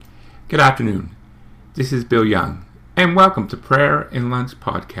Good afternoon. This is Bill Young, and welcome to Prayer and Lunch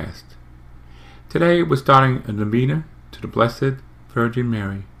Podcast. Today we're starting a novena to the Blessed Virgin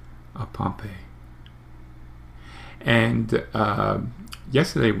Mary of Pompeii. And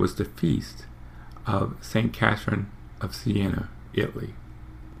yesterday was the feast of St. Catherine of Siena, Italy.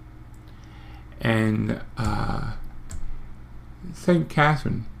 And St.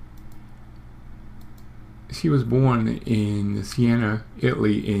 Catherine, she was born in Siena,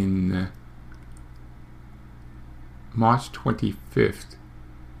 Italy in March 25th,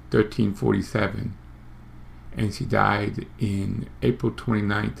 1347, and she died in April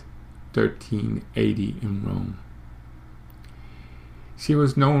 29th, 1380 in Rome. She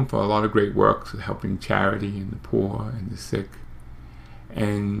was known for a lot of great works, helping charity and the poor and the sick,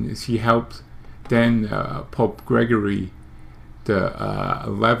 and she helped then Pope Gregory the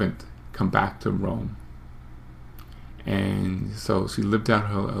 11th come back to Rome. And so she lived out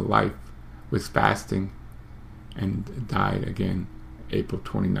her life with fasting and died again April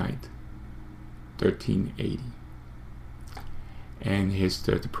 29th, 1380. And here's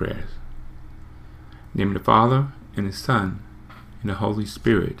the prayers. In the name of the Father, and the Son, and the Holy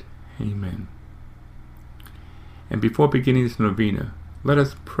Spirit. Amen. And before beginning this novena, let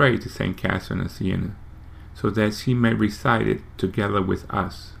us pray to St. Catherine of Siena, so that she may recite it together with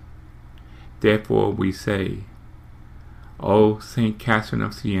us. Therefore we say, O St. Catherine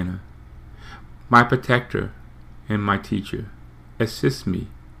of Siena, my protector and my teacher, assist me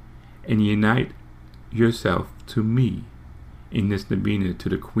and unite yourself to me in this novena to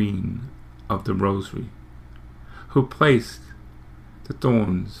the Queen of the Rosary, who placed the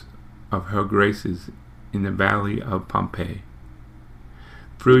thorns of her graces in the valley of Pompeii.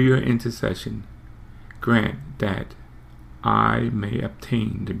 Through your intercession, grant that I may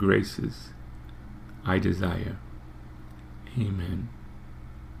obtain the graces I desire. Amen.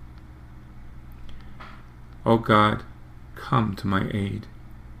 O God, come to my aid.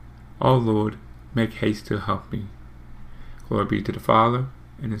 O Lord, make haste to help me. Glory be to the Father,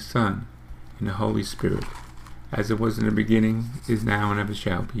 and the Son, and the Holy Spirit, as it was in the beginning, is now, and ever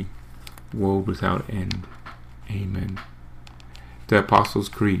shall be, world without end. Amen. The Apostles'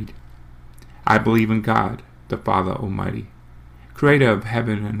 Creed. I believe in God, the Father Almighty, creator of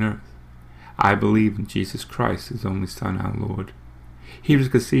heaven and earth. I believe in Jesus Christ, his only Son, our Lord. He was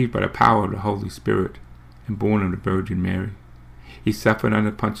conceived by the power of the Holy Spirit and born of the Virgin Mary. He suffered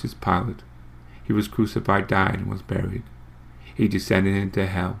under Pontius Pilate. He was crucified, died, and was buried. He descended into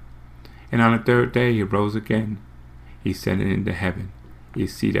hell, and on the third day he rose again. He ascended into heaven. He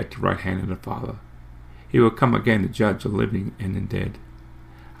is seated at the right hand of the Father. He will come again to judge the living and the dead.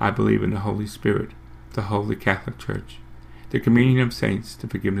 I believe in the Holy Spirit, the Holy Catholic Church, the communion of saints, the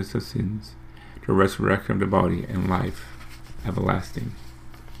forgiveness of sins, the resurrection of the body, and life everlasting.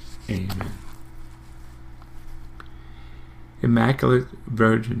 Amen. Immaculate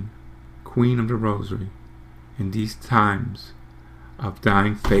Virgin, Queen of the Rosary, in these times of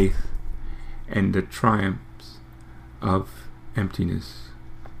dying faith and the triumphs of emptiness,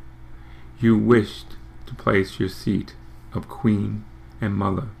 you wished to place your seat of Queen and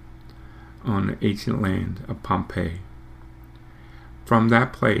Mother on the ancient land of Pompeii. From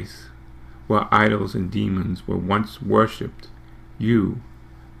that place, where idols and demons were once worshipped, you,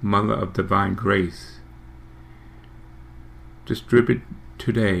 Mother of Divine Grace, distribute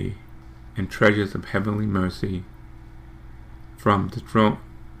today and treasures of heavenly mercy from the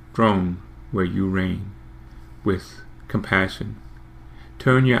throne where you reign with compassion.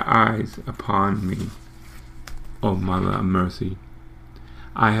 Turn your eyes upon me, O Mother of Mercy.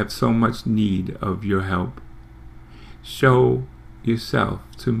 I have so much need of your help. Show yourself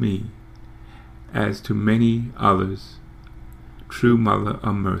to me as to many others, true Mother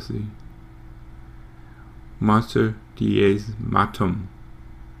of Mercy. Mater Dies Matum.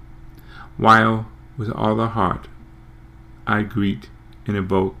 While with all the heart I greet and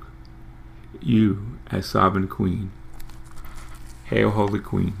evoke you as Sovereign Queen. Hail, Holy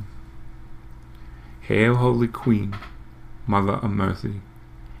Queen. Hail, Holy Queen, Mother of Mercy.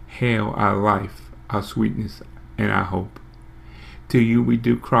 Hail, our life, our sweetness, and our hope. To you we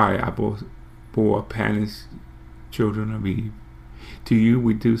do cry, our poor banished children of Eve. To you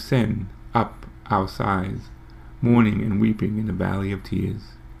we do send up our sighs, mourning and weeping in the valley of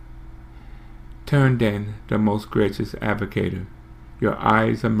tears. Turn then, the most gracious Advocator, your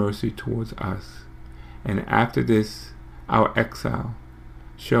eyes of mercy towards us, and after this our exile,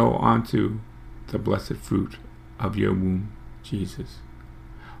 show unto the blessed fruit of your womb, Jesus.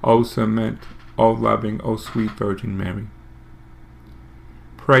 O clement, O loving, O sweet Virgin Mary,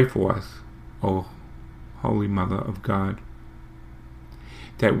 pray for us, O Holy Mother of God.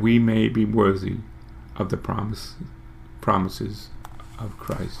 that we may be worthy of the promises of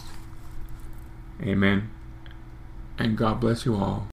Christ. Amen. And God bless you all.